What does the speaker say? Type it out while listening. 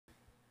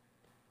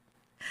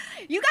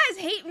You guys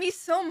hate me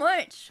so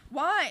much.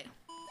 Why?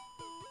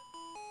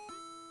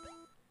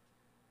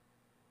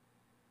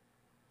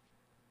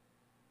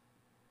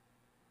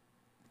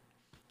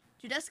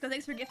 Judesco,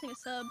 thanks for gifting a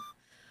sub.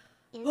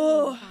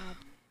 Oh.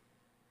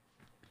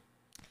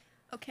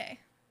 Okay.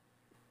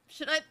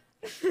 Should I?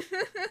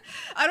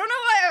 I don't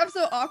know why I'm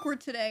so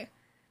awkward today.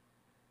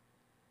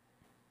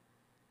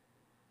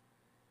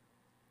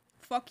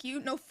 Fuck you.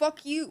 No,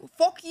 fuck you.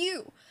 Fuck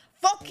you.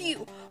 Fuck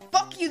you.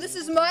 Fuck you. This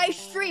is my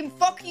stream.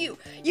 Fuck you.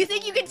 You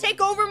think you can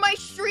take over my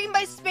stream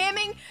by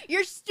spamming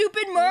your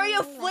stupid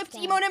Mario flipped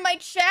emote in my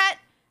chat?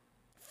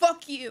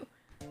 Fuck you.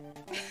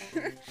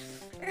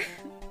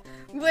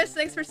 Bliss,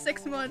 thanks for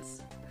 6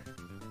 months.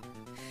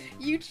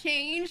 You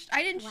changed?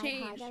 I didn't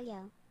change.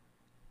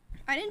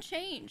 I didn't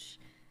change.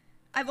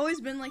 I've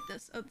always been like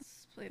this. Oh, this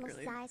is played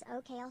earlier. Size,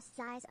 okay,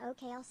 size,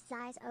 okay,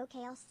 size,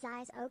 okay,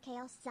 size, okay,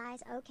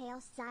 size, okay,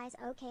 size,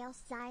 okay,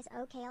 size,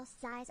 okay,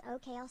 size,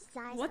 okay,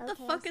 size. What the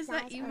fuck is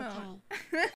that emote?